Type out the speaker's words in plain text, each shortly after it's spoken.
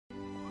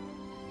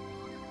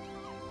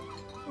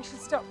We should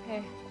stop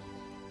here.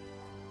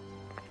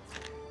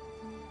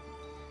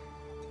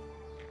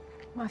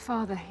 My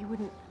father, he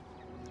wouldn't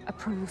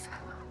approve.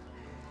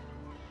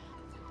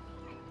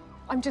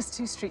 I'm just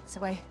 2 streets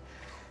away.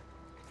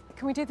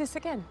 Can we do this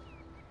again?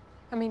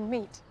 I mean,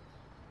 meet.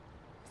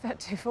 Is that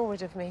too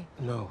forward of me?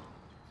 No.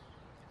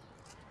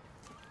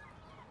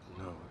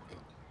 No.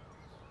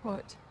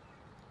 What?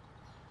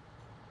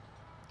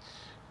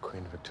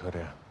 Queen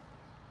Victoria.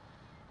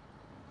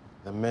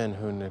 The man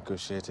who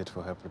negotiated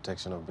for her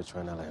protection of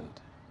Bechuanaland.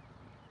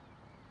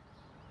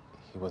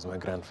 He was my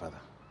grandfather.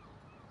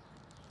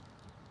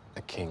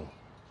 A king.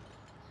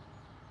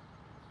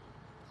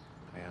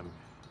 I am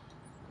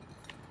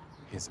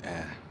his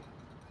heir.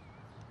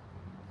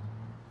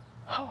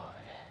 Oh,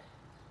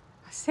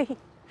 I see.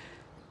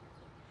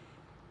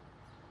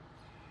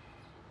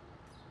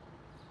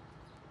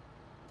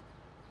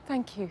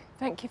 Thank you.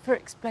 Thank you for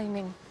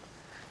explaining.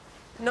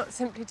 Not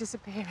simply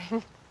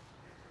disappearing.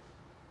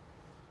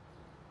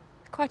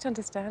 I quite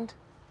understand.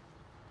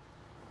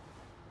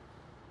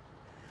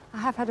 I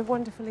have had a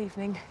wonderful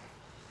evening.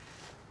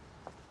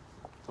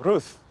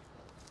 Ruth!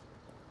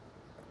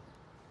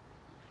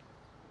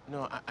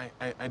 No,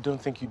 I don't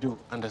think you do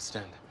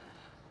understand.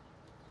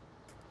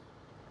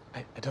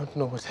 I don't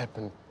know what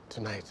happened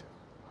tonight,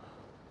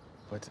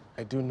 but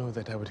I do know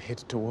that I would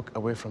hate to walk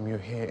away from you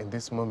here in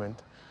this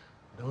moment,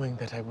 knowing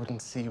that I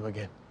wouldn't see you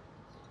again.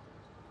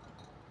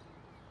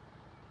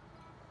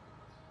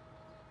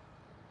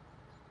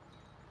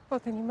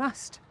 Well, then you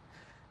must.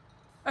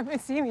 I mean,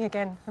 see me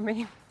again, I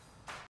mean.